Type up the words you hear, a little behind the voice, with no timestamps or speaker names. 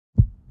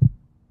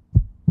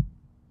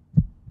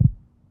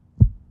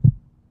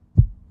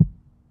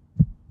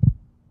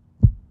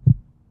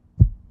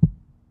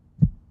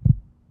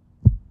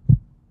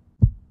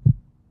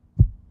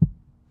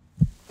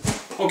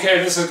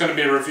Okay, this is going to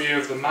be a review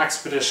of the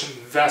Maxpedition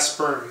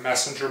Vesper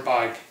messenger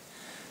bag.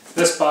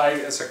 This bag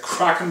is a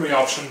cracking wee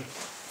option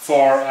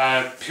for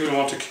people who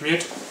want to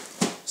commute,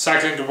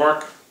 cycling to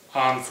work,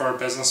 and for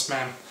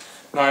businessmen.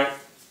 Now,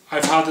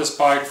 I've had this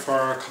bag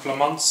for a couple of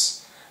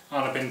months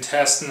and I've been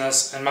testing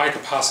this in my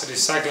capacity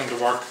cycling to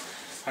work.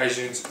 I was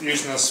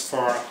using this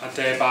for a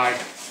day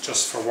bag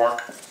just for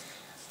work,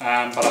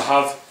 but I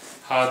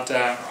have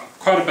had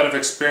quite a bit of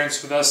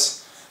experience with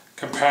this,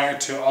 comparing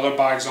it to other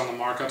bags on the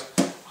market,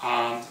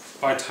 and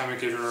by the time I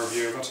give you a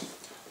review of it.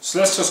 So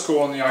let's just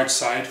go on the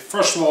outside.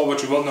 First of all,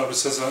 what you will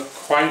notice is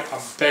quite a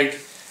big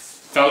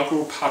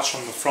Velcro patch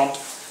on the front,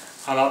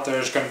 and that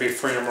there's going to be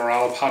for your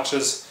morale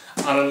patches,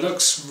 and it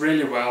looks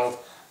really well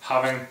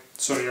having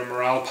sort of your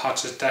morale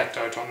patches decked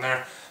out on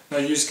there. Now,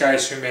 you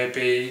guys who may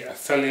be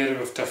affiliated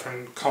with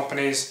different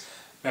companies,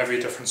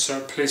 maybe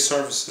different police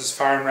services,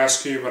 fire and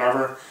rescue,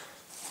 whatever,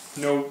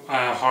 no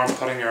harm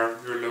putting your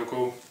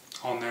logo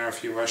on there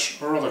if you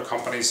wish, or other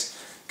companies.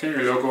 Get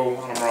your logo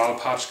on a morale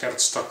patch, get it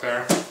stuck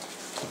there.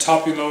 On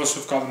top, you'll notice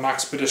we've got the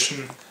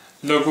Maxpedition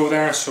logo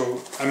there,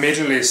 so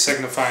immediately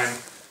signifying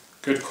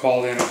good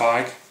quality in a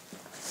bag.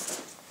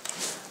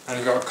 And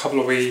you've got a couple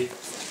of wee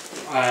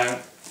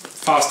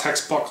fast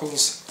text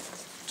buckles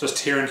just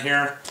here and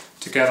here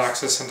to get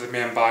access into the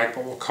main bag,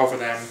 but we'll cover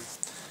them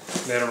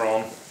later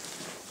on.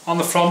 On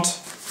the front,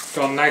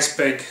 got a nice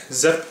big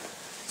zip.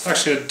 It's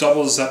actually a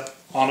double zip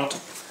on it,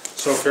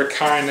 so if you're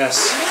carrying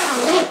this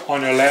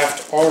on your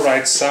left or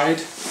right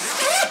side,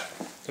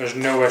 there's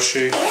no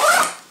issue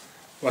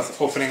with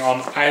opening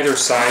on either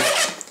side.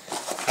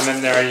 And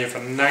then there you have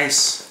a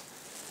nice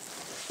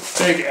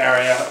big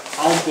area,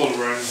 ample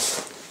room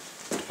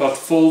to put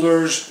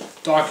folders,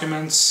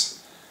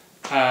 documents,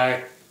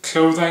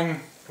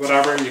 clothing,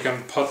 whatever you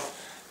can put.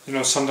 You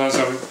know, sometimes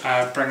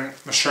I would bring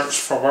my shirts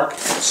for work,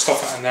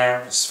 stuff it in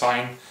there, it's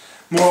fine.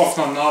 More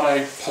often than not, I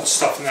put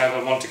stuff in there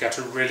that I want to get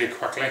to really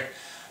quickly.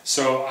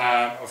 So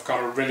I've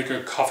got a really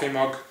good coffee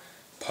mug,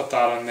 put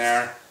that in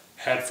there,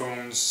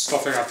 headphones,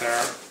 stuff like that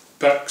there,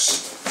 books,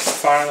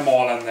 fire them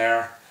all in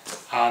there,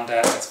 and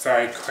it's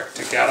very quick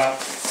to get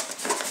at.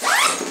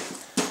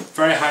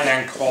 Very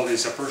high-end quality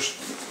zippers.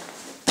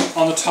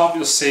 On the top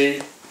you'll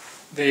see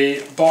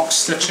the box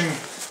stitching,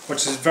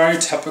 which is very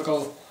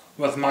typical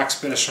with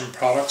Maxpedition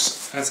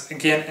products. It's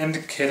again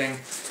indicating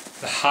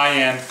the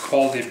high-end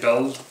quality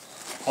build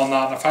on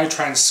that. And if I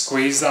try and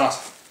squeeze that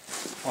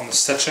on the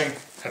stitching,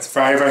 it's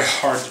very, very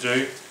hard to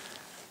do.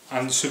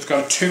 And so we've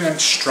got a 2-inch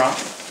strap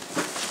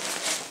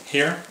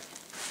here,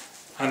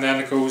 and then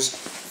it goes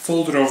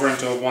folded over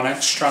into a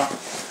 1-inch strap,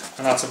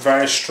 and that's a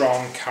very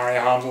strong carry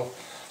handle.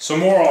 So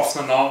more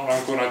often than not, when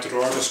I'm going out the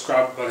door, I just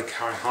grab it by the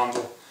carry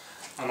handle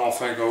and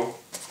off I go.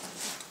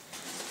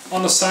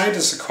 On the side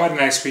is quite a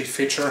nice wee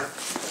feature,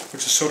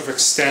 which is sort of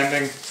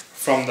extending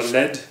from the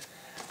lid,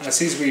 and it's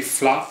these wee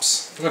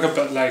flaps. They look a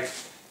bit like,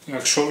 you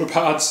know, shoulder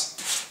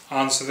pads,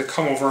 and so they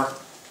come over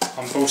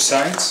on both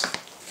sides.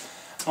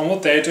 And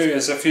what they do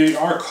is, if you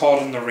are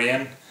caught in the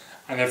rain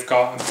and you've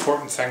got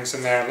important things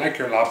in there like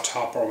your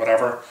laptop or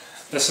whatever,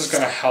 this is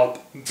going to help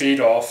beat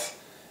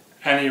off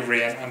any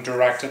rain and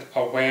direct it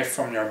away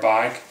from your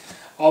bag.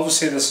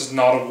 Obviously this is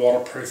not a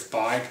waterproof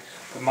bag,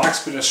 but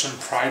Maxpedition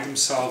pride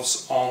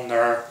themselves on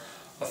their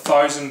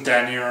 1000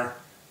 denier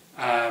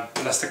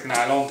ballistic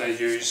nylon they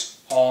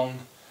use on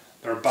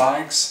their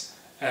bags.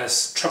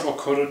 It's triple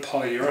coated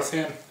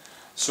polyurethane.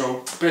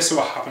 So basically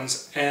what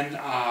happens in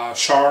a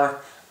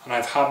shower, and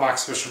I've had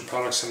Maxpedition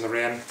products in the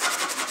rain,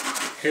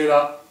 hear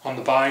that on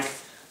the bag,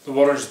 the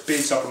water just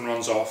beads up and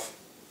runs off.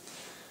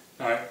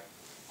 Now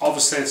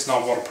obviously it's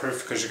not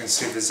waterproof because you can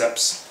see the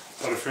zips,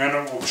 but if you're in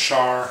a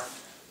shower,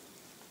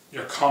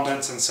 your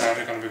contents inside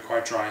are going to be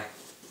quite dry.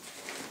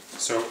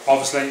 So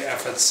obviously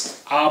if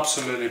it's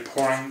absolutely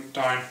pouring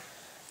down,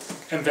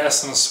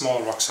 invest in a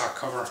small rucksack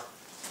cover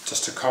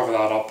just to cover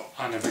that up,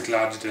 and you'll be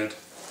glad you did.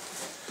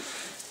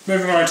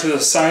 Moving around to the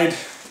side,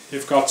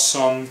 you've got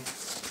some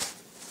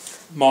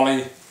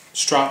molly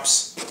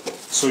straps,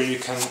 so you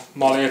can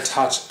molly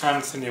attach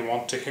anything you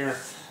want to here,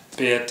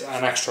 be it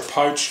an extra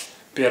pouch,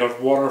 be it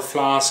a water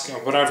flask,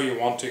 or whatever you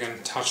want, you can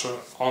attach it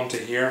onto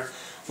here.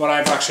 What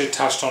I've actually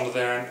attached onto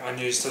there and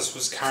used this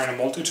was carrying a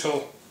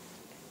multi-tool.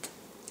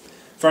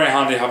 Very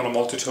handy having a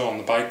multi-tool on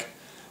the bike,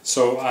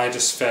 so I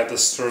just fed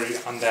this through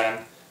and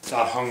then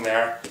that hung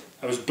there.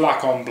 It was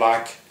black on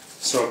black,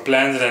 so it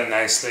blended in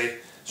nicely,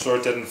 so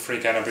it didn't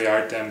freak anybody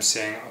out them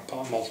seeing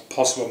a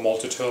possible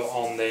multi-tool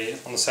on the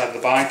side of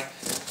the bag.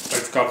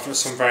 We've got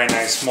some very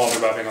nice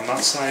molly webbing on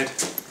that side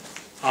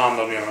and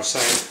on the other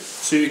side,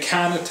 so you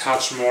can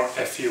attach more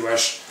if you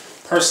wish.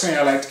 Personally,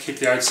 I like to keep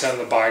the outside of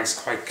the bags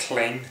quite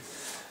clean,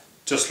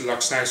 just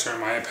looks nicer in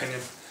my opinion.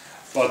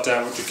 But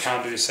what you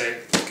can do is say,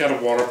 get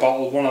a water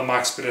bottle. One of the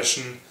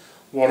Maxpedition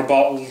water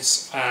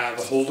bottles,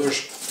 the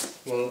holders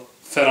will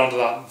fit onto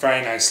that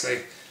very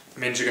nicely. It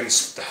means you can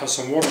have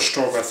some water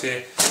stored with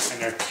you and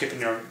you're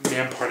keeping your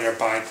main part of your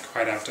bag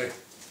quite empty.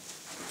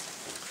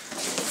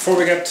 Before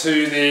we get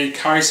to the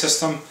carry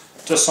system,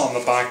 just on the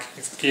back,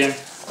 again,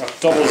 got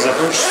double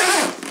zippers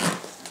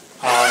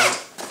and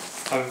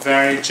a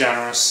very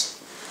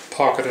generous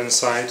pocket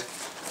inside,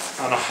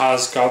 and it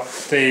has got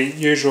the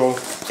usual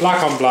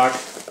black on black,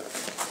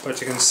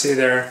 but you can see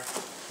there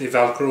the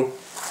Velcro.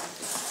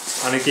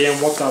 And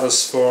again, what that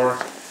is for,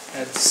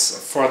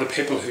 it's for the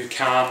people who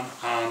can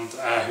and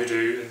who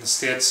do in the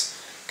States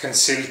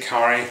concealed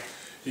carry.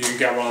 You can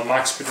get one of the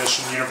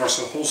Maxpedition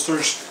universal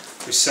holsters.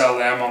 We sell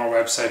them on our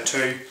website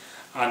too,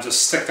 and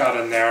just stick that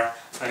in there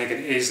and you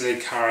can easily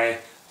carry a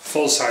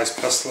full-size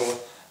pistol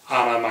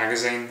and a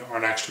magazine or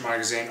an extra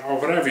magazine or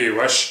whatever you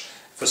wish.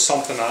 If there's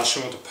something else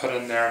you want to put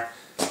in there,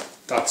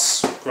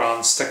 that's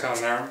grand, stick it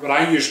in there. What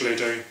I usually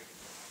do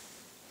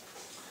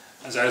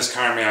is I just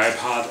carry my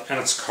iPad in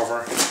its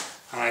cover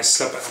and I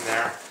slip it in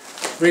there.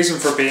 Reason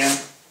for being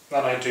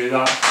that I do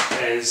that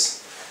is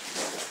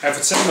if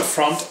it's in the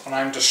front and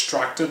I'm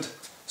distracted,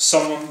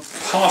 someone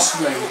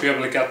possibly will be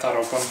able to get that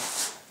open,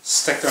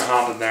 stick their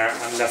hand in there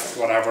and lift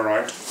whatever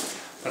out.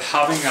 But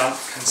having that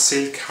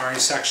concealed carry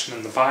section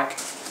in the back,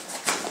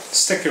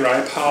 stick your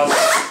iPad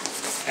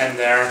in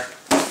there,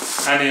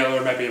 any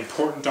other maybe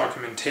important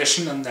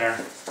documentation in there,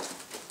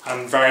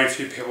 and very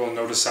few people will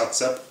notice that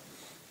zip.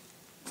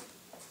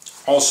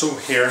 Also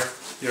here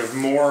you have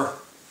more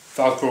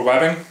Velcro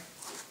webbing,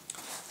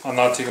 and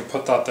that you can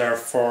put that there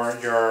for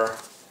your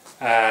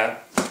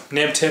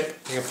name tape,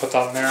 you can put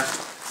that in there,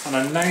 and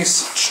a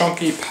nice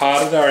chunky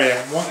padded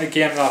area. And what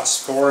again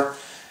that's for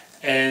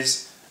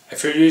is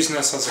if you're using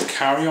this as a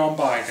carry-on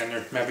bag and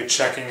you're maybe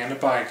checking in a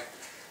bag,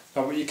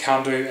 then what you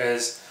can do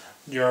is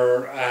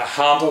your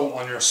handle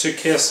on your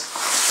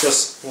suitcase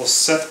just will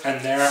sit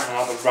in there and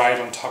have it right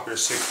on top of your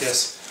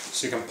suitcase,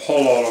 so you can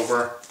pull all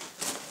over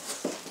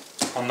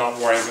and not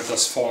worry about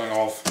this falling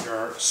off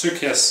your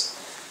suitcase.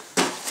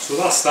 So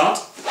that's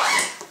that.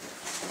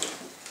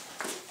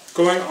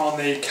 Going on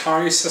the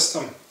carry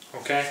system,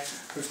 okay,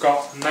 we've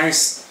got a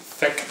nice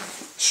thick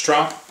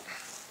strap,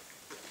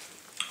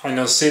 and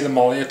you'll see the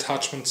molly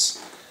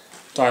attachments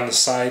down the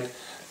side.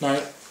 Now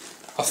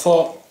I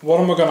thought, what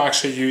am I going to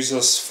actually use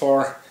this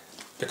for,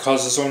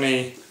 because there's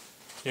only,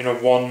 you know,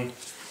 one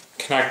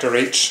connector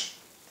each.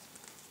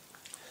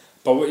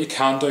 But what you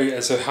can do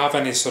is if you have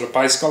any sort of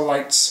bicycle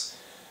lights,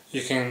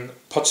 you can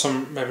put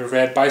some maybe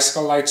red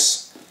bicycle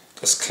lights,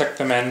 just click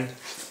them in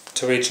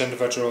to each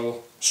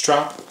individual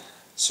strap,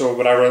 so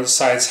whatever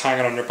side's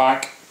hanging on your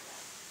back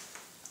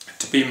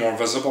to be more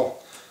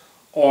visible.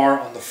 Or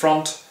on the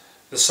front,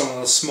 there's some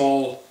of the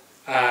small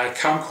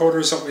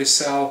camcorders that we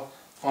sell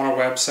on our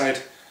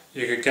website.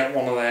 You could get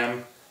one of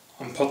them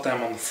and put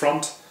them on the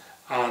front,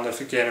 and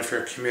if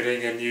you're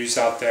commuting, and use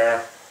that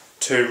there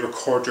to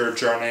record your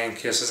journey in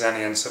case there's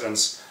any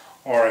incidents,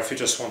 or if you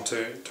just want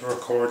to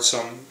record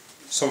some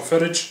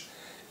footage,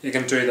 you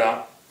can do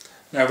that.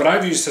 Now what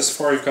I've used this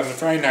for, you've got a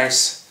very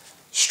nice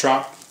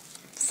strap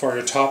for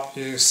your top.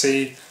 You can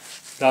see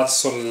that's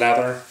sort of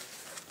leather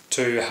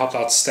to help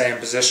that stay in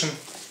position.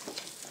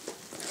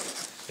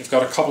 You've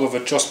got a couple of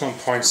adjustment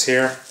points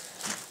here,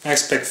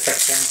 nice big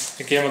thick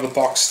one, again with the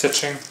box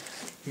stitching,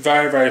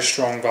 very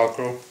strong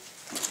Velcro.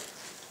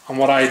 And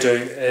what I do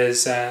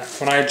is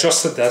when I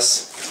adjusted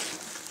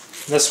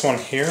this one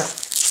here,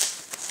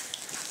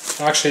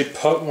 I actually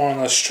put one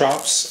of the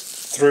straps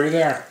through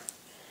there,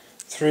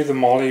 through the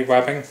molly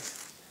webbing,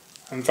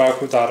 and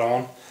Velcroed that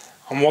on.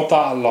 And what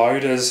that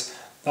allowed is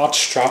that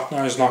strap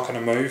now is not going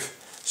to move,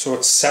 so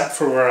it's set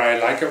for where I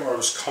like it, where it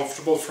was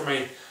comfortable for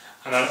me,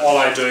 and then all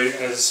I do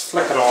is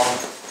flick it on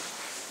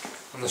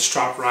and the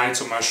strap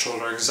rides on my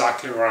shoulder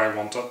exactly where I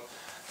want it,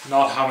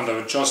 not having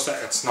to adjust it,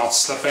 it's not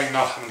slipping,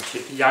 not having to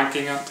keep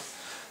yanking it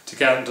to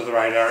get into the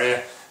right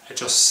area. It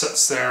just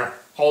sits there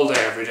all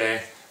day every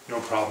day, no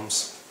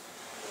problems.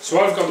 So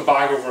I've got the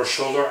bag over a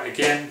shoulder,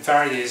 again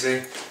very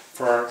easy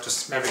for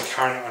just maybe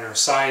carrying it on your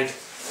side,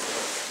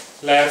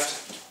 left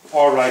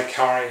or right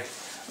carry,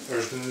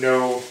 there's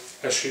no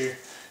issue,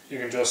 you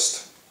can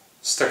just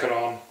stick it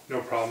on, no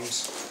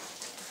problems.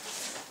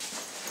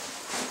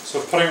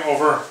 So putting it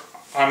over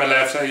on my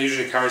left, I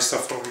usually carry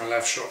stuff over my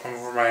left shoulder,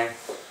 over my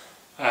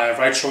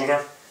right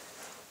shoulder.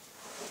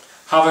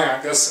 Having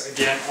like this,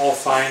 again, all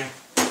fine.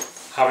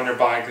 Having your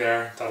bag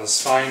there, that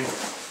is fine.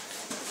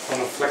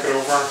 Want to flick it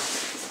over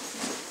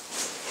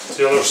to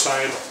the other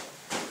side,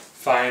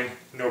 fine,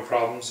 no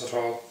problems at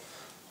all.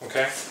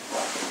 Okay.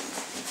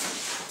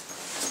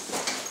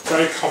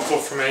 Very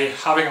comfortable for me,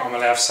 having it on my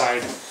left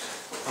side.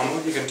 And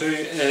what you can do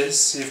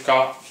is, you've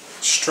got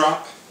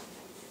strap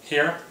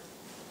here,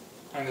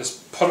 and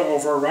just put it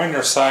over around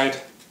your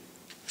side,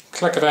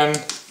 click it in,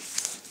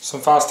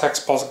 some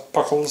Fastex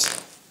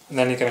buckles, and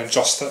then you can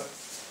adjust it.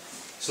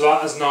 So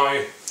that is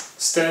now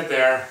stayed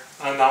there,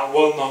 and that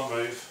will not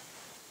move.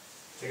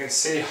 You can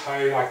see how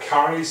that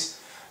carries.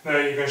 Now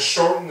you can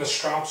shorten the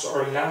straps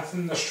or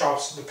lengthen the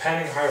straps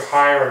depending how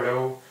high or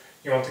low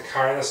you want to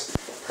carry this.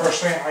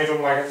 Personally, I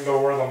don't like it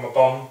lower than my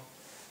bum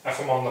if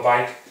I'm on the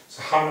bike,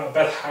 so having it a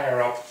bit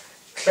higher up,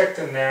 clicked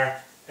in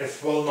there, it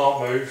will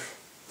not move.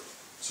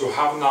 So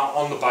having that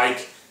on the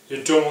bike,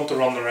 you don't want to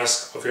run the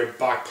risk of your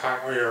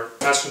backpack or your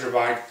messenger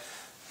bag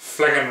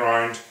flinging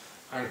around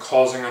and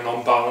causing an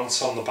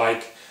unbalance on the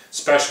bike,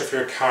 especially if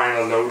you're carrying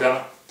a load in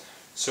it.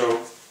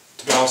 So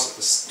to be honest,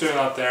 it's doing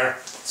that there,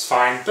 it's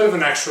fine. Bit of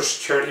an extra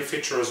security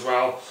feature as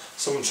well.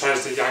 Someone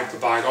tries to yank the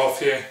bag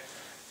off you,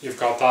 you've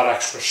got that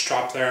extra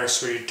strap there,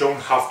 so you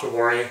don't have to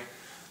worry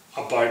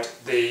about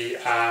the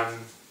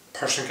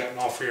person getting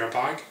off of your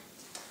bag.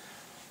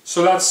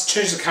 So let's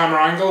change the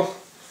camera angle.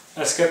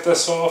 Let's get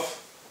this off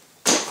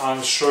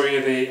and show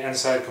you the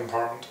inside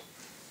compartment.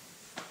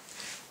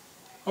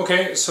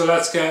 Okay, so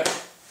let's get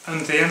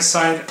into the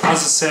inside. As I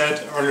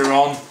said earlier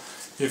on,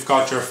 you've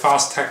got your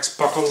Fast Tex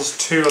buckles,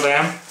 2 of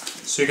them,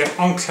 so you can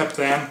unclip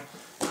them,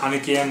 and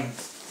again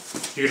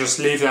you just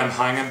leave them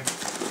hanging,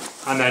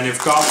 and then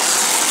you've got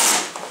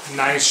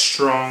nice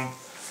strong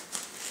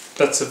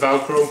bits of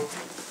Velcro,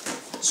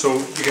 so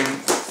you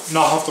can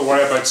not have to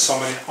worry about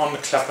somebody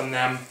unclipping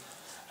them.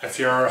 If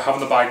you're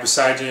having the bag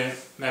beside you,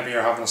 maybe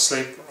you're having a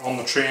sleep on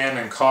the train,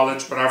 in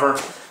college, whatever,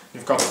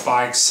 you've got the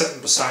bag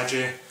sitting beside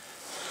you,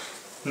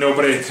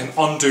 nobody can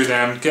undo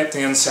them, get the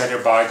inside of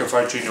your bag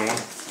without you knowing.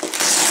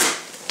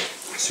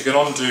 So you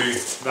can undo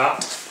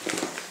that,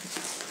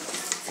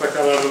 flick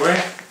that out of the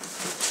way,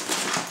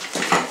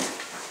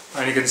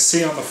 and you can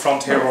see on the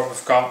front here what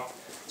we've got.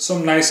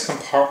 Some nice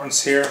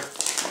compartments here,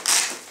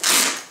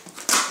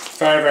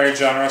 very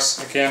generous.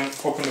 Again,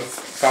 open the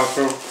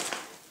Velcro,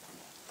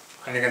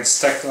 and you can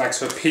stick like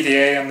so a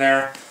PDA in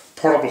there,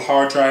 portable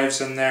hard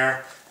drives in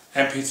there,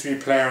 MP3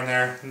 player in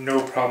there,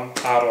 no problem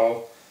at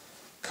all.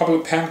 Couple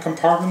of pen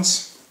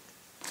compartments,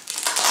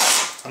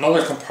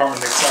 another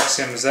compartment the exact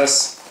same as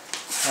this.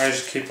 I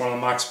just keep one of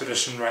the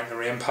Maxpedition Right in the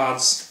Rain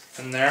pads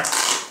in there.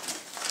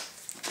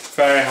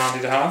 Very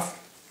handy to have.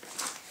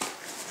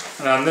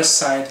 And on this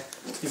side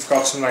you've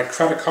got some like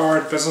credit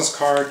card, business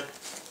card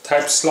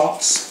type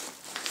slots,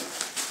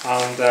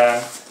 and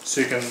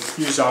so you can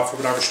use that for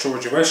whatever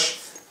storage you wish.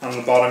 And on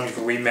the bottom you've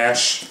a wee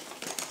mesh,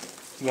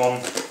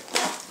 one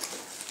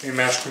wee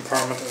mesh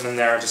compartment, and in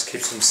there just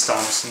keep some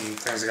stamps and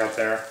things like that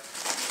there.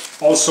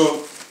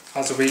 Also,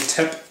 as a wee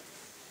tip,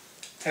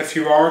 if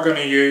you are going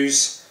to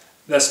use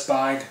this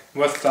bag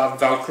with that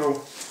Velcro,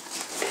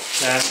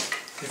 then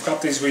you've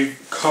got these wee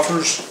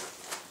covers,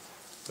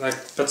 like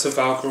bits of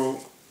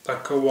Velcro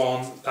that go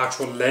on the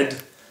actual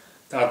lid,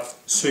 that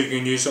so you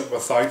can use it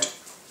without.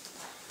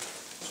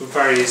 So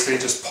very easily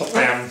just put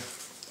them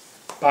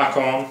back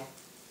on,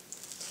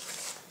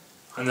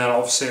 and then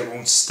obviously it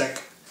won't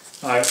stick.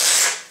 Now,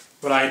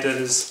 what I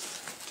did is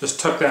just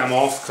took them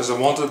off because I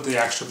wanted the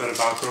extra bit of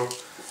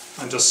Velcro,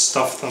 and just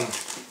stuffed them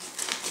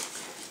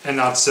in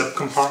that zip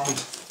compartment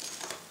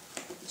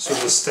so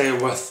they stay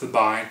with the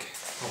bag.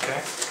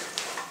 Okay.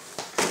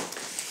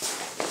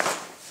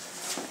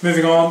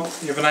 Moving on,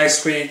 you have a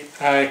nice wee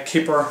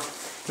keeper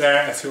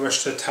there if you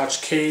wish to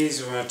attach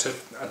keys, you want to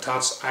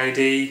attach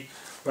ID,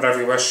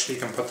 whatever you wish, you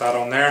can put that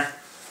on there.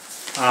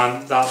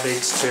 And that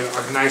leads to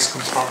a nice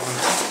compartment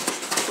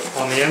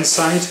on the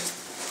inside,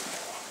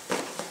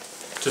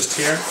 just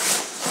here.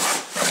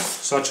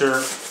 So that's your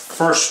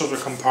first shoulder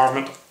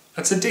compartment.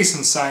 It's a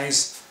decent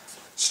size,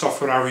 stuff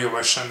whatever you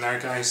wish in there,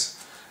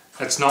 guys.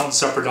 It's not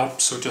zippered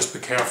up, so just be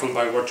careful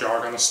about what you are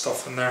going to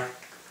stuff in there.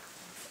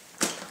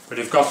 But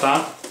you've got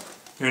that.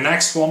 Your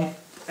next one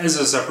is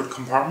a zippered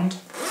compartment,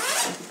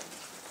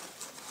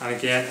 and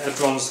again it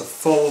runs the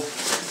full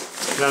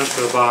length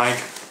of the bag,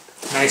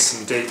 nice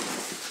and deep.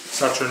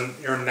 So that's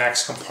your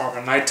next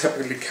compartment. I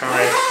typically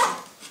carry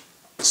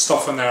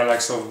stuff in there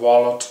like so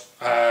wallet,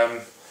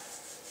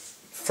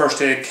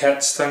 first aid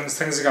kits,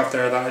 things I got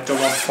there that I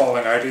don't want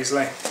falling out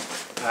easily,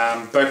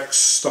 books,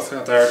 stuff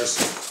like that there,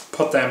 just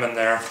put them in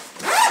there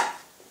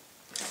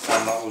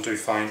and that will do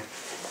fine.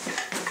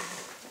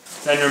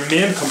 Then your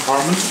main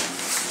compartment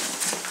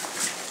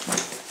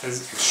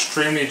is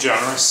extremely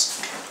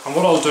generous, and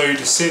what I'll do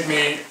to save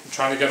me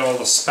trying to get all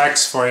the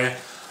specs for you,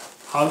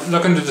 I'll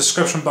look in the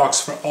description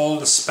box for all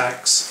the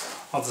specs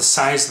of the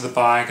size of the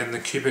bag and the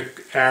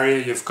cubic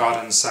area you've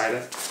got inside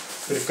it.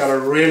 But you've got a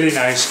really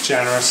nice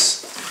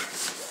generous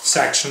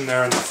section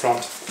there in the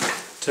front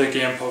to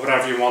again put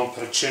whatever you want,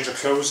 put a change of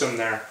clothes in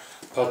there,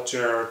 put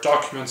your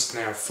documents in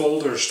there,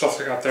 folders, stuff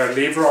like that there.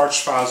 Lever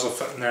arch files will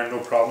fit in there, no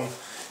problem.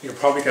 You can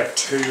probably get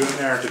 2 in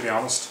there to be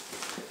honest.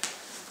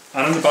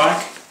 And in the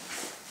back,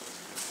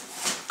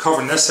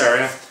 covering this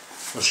area,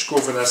 we'll just go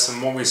over this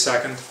in one wee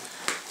second.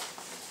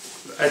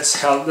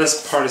 It's held,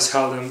 this part is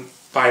held in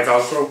by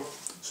Velcro,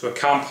 so it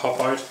can't pop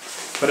out.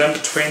 But in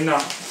between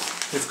that,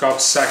 you've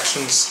got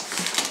sections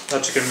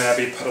that you can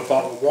maybe put a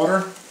bottle of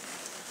water,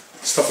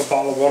 stuff a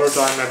bottle of water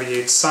down maybe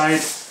each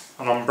side,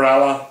 an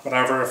umbrella,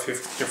 whatever. If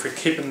you're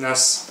keeping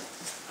this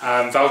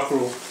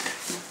Velcro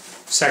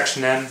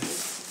section in,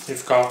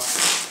 you've got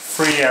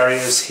 3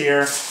 areas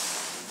here,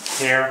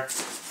 here,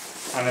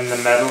 and in the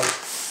middle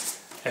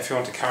if you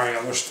want to carry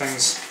other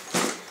things.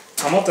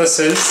 And what this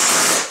is,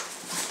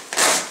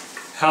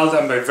 held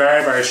in by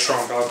very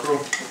strong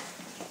Velcro,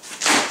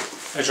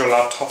 is your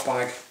laptop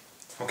bag.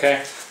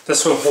 Okay,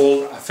 this will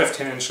hold a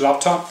 15-inch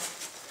laptop,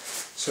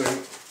 so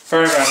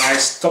very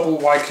nice, double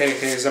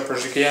YKK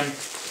zippers again,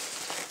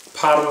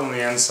 padded on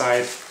the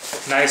inside,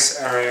 nice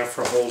area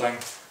for holding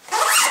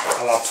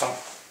a laptop.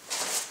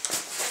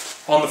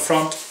 On the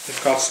front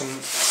you've got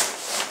some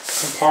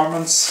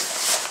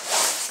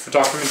compartments for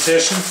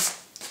documentation.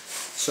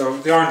 So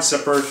they aren't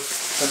zippered,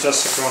 but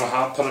just if you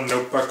want to put a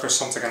notebook or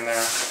something in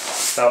there,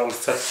 that will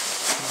fit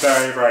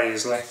very, very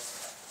easily.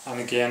 And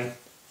again,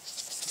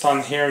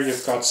 down here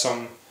you've got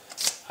some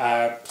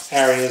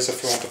areas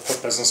if you want to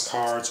put business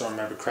cards or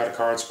maybe credit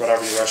cards,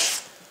 whatever you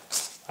wish,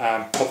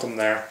 put them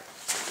there.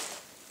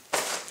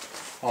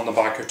 On the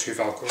back are 2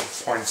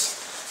 Velcro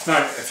points.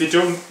 Now, if you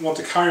don't want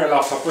to carry your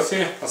laptop with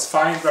you, that's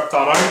fine, rip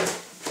that out.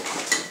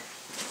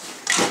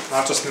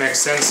 That just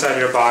makes the inside of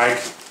your bag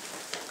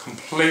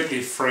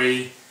completely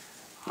free,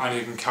 and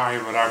you can carry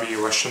whatever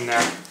you wish in there.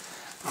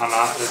 And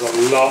that is a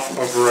lot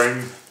of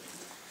room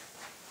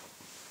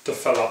to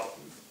fill up.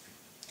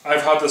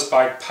 I've had this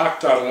bag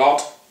packed out a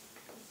lot.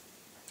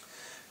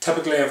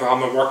 Typically, if I have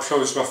my work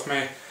clothes with me,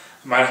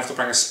 I might have to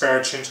bring a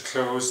spare change of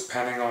clothes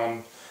depending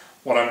on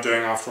what I'm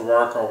doing after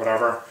work or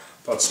whatever,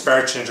 but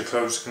spare change of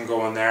clothes can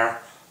go in there.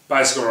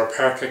 Bicycle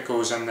repair kit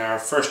goes in there,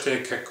 first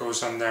aid kit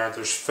goes in there,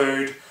 there's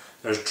food,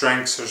 there's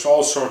drinks, there's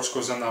all sorts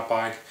goes in that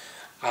bag.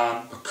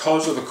 And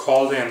because of the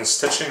quality and the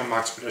stitching of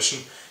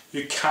Maxpedition,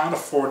 you can't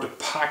afford to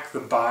pack the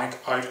bag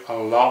out a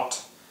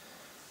lot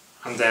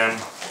and then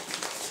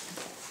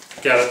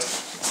get it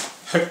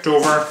hooked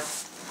over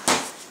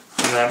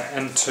and then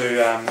into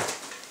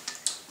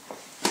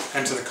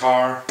the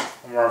car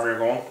and wherever you're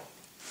going.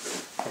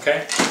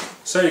 Okay,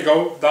 so there you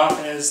go.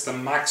 That is the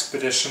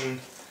Maxpedition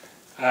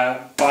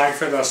bag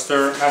fit. That's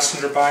their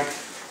messenger bag.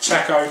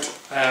 Check out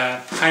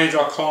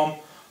Heinnie.com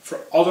for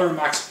other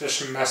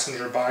Maxpedition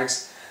messenger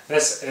bags.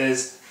 This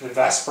is the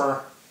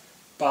Vesper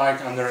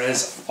bag, and there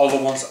is other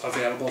ones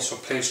available, so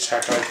please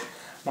check out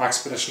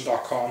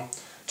Maxpedition.com.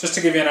 Just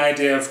to give you an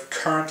idea of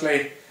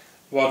currently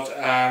what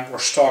we're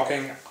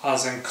stocking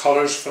as in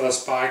colours for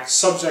this bag,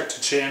 subject to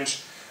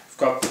change. We've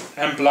got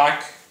in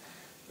black,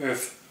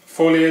 with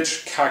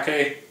foliage,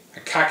 khaki, a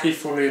khaki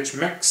foliage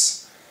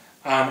mix,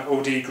 and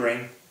OD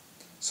green.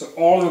 So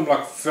all of them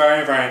look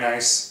very, very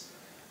nice.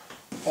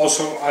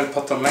 Also, I'll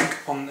put the link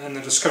in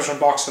the description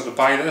box so to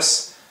buy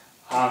this,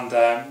 and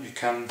you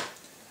can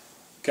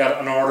get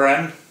an order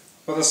in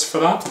with us for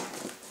that.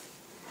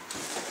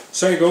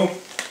 So there you go,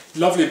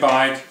 lovely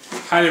bag,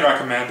 highly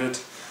recommended.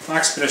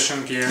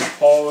 Maxpedition gear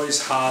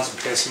always has a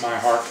place in my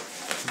heart.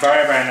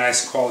 Very, very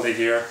nice quality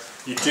gear.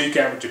 You do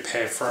get what you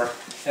pay for.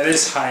 It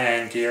is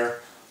high-end gear,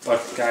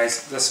 but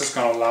guys, this is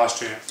going to last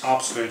you an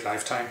absolute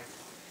lifetime.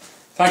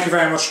 Thank you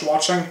very much for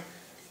watching.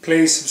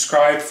 Please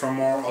subscribe for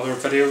more other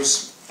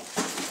videos,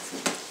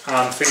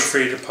 and feel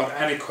free to put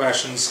any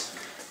questions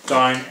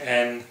down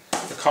in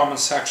the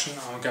comments section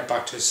and I'll get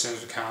back to you as soon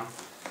as we can.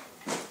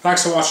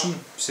 Thanks for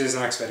watching. See you in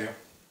the next video.